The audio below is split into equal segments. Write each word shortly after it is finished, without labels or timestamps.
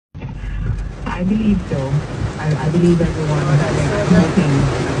I believe so. I believe everyone is hoping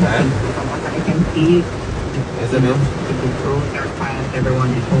from what I can see. Is it the roads are quiet, everyone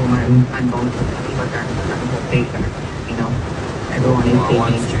is home and most people are safer.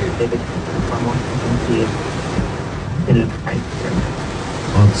 Everyone is taking from what I can see. Still quiet.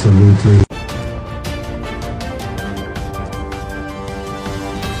 Absolutely.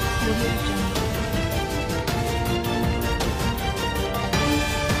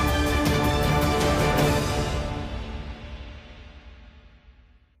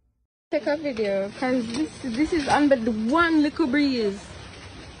 Take a video because this is under the one little breeze.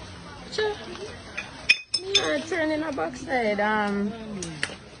 Sure. Yeah, turning a backside.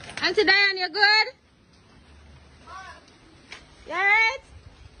 Auntie Diane, you good? You alright?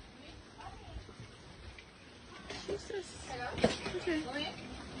 Jesus. Okay.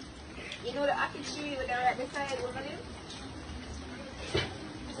 You know the apple tree with the right beside it, wasn't it?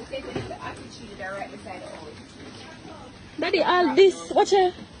 The apple tree that right beside the old. Daddy, all this, watch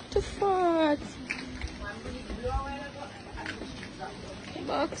it. Too far.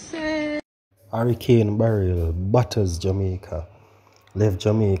 Boxes. Hurricane Beryl batters Jamaica. Left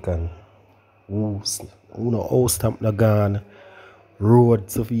Jamaican. Who know house stamp the gun.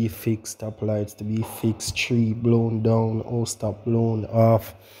 Roads to be fixed, stoplights to be fixed, tree blown down, house stop blown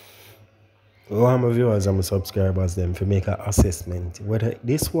off. All my viewers and my subscribers them to make an assessment whether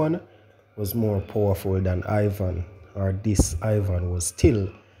this one was more powerful than Ivan or this Ivan was still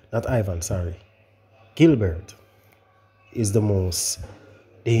not Ivan, sorry. Gilbert is the most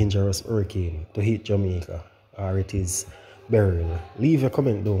dangerous hurricane to hit Jamaica, or it is Beryl. Leave a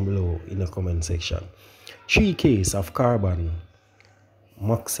comment down below in the comment section. 3 cases of carbon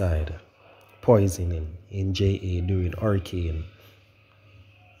monoxide poisoning in JA during hurricane.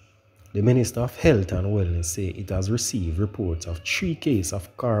 The Minister of Health and Wellness say it has received reports of 3 cases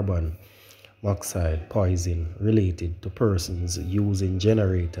of carbon monoxide poisoning related to persons using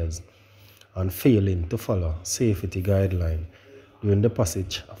generators and failing to follow safety guidelines during the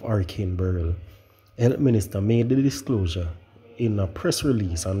passage of Hurricane Beryl. Health Minister made the disclosure in a press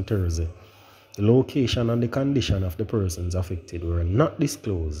release on Thursday. The location and the condition of the persons affected were not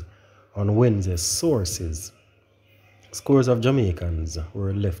disclosed on Wednesday's sources. Scores of Jamaicans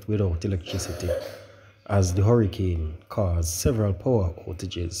were left without electricity as the hurricane caused several power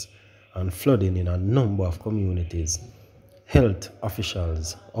outages and flooding in a number of communities. Health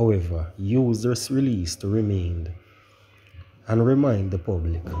officials, however, used this release to remind the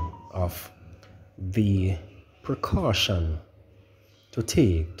public of the precaution to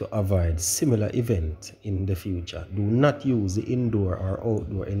take to avoid similar events in the future. Do not use the indoor or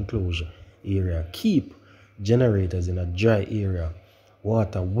outdoor enclosure area. Keep generators in a dry area.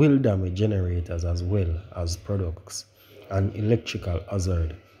 Water will damage generators as well as products and electrical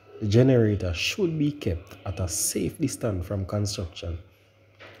hazard. The generator should be kept at a safe distance from construction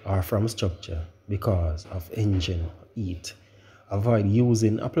or from structure because of engine heat. Avoid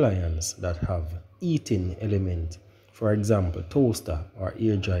using appliances that have heating element, for example toaster or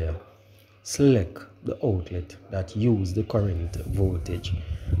air dryer. Select the outlet that use the current voltage,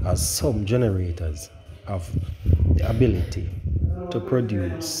 as some generators have the ability to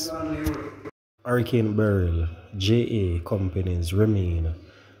produce. Hurricane Beryl, JA companies remain.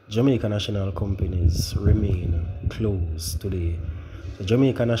 Jamaica National companies remain closed today. The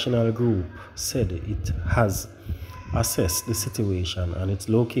Jamaica National Group said it has assessed the situation and its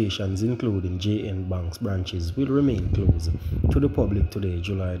locations, including JN Bank's branches, will remain closed to the public today,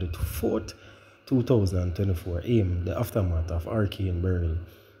 July the 4th, 2024, in the aftermath of Hurricane Beryl.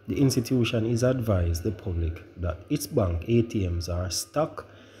 The institution is advised the public that its bank ATMs are stocked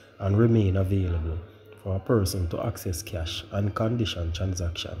and remain available for a person to access cash and condition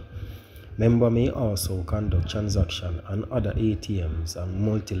transaction. Member may also conduct transaction on other ATMs and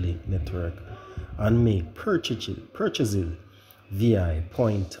multi-link network and make purchases via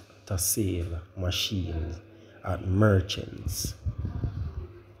point-to-sale machines at merchants.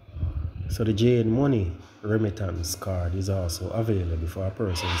 So the JN Money remittance card is also available for a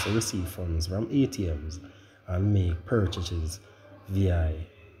person to receive funds from ATMs and make purchases via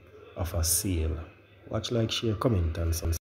of a sale. Watch, like, share, comment and subscribe.